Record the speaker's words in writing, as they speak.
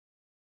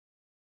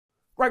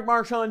Greg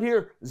Marchand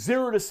here,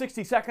 0 to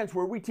 60 seconds,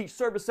 where we teach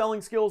service selling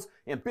skills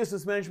and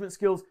business management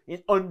skills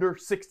in under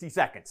 60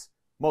 seconds,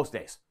 most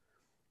days.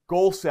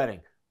 Goal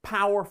setting,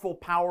 powerful,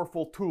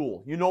 powerful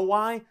tool. You know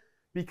why?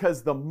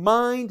 Because the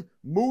mind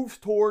moves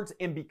towards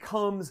and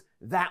becomes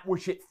that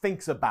which it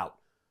thinks about,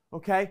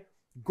 okay?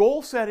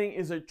 Goal setting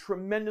is a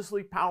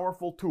tremendously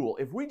powerful tool.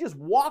 If we just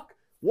walk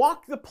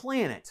the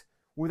planet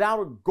without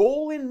a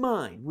goal in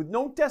mind, with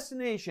no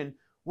destination,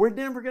 we're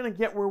never going to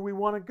get where we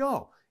want to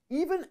go.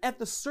 Even at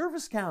the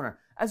service counter,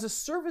 as a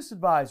service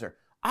advisor,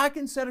 I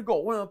can set a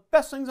goal. One of the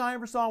best things I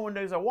ever saw one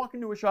day is I walk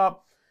into a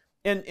shop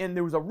and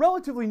there was a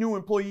relatively new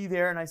employee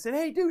there, and I said,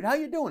 "Hey dude, how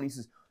you doing?" He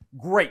says,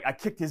 "Great, I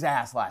kicked his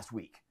ass last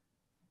week."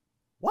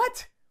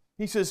 What?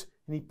 He says,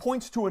 and he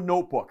points to a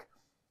notebook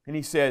and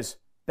he says,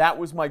 "That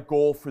was my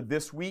goal for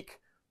this week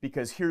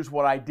because here's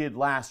what I did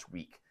last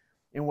week."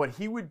 And what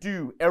he would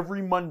do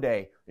every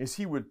Monday is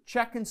he would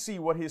check and see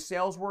what his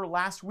sales were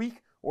last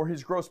week or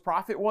his gross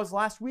profit was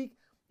last week,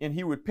 and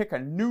he would pick a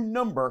new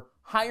number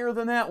higher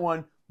than that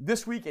one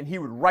this week and he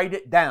would write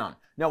it down.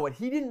 Now what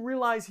he didn't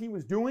realize he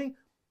was doing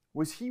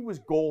was he was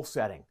goal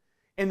setting,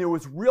 and there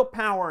was real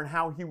power in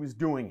how he was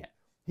doing it.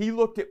 He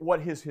looked at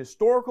what his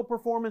historical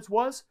performance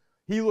was,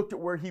 he looked at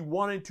where he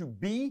wanted to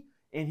be,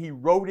 and he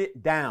wrote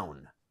it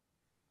down.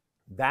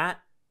 That,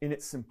 in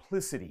its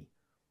simplicity,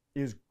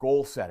 is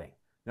goal setting.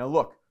 Now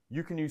look,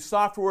 you can use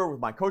software with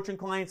my coaching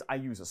clients. I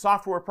use a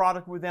software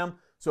product with them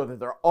so that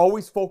they're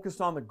always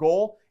focused on the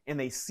goal and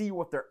they see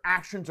what their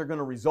actions are going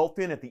to result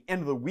in at the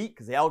end of the week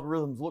because the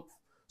algorithms look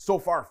so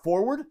far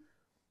forward.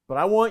 But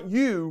I want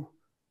you,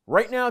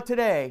 right now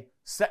today,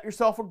 set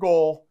yourself a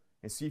goal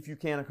and see if you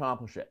can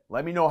accomplish it.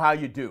 Let me know how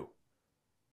you do.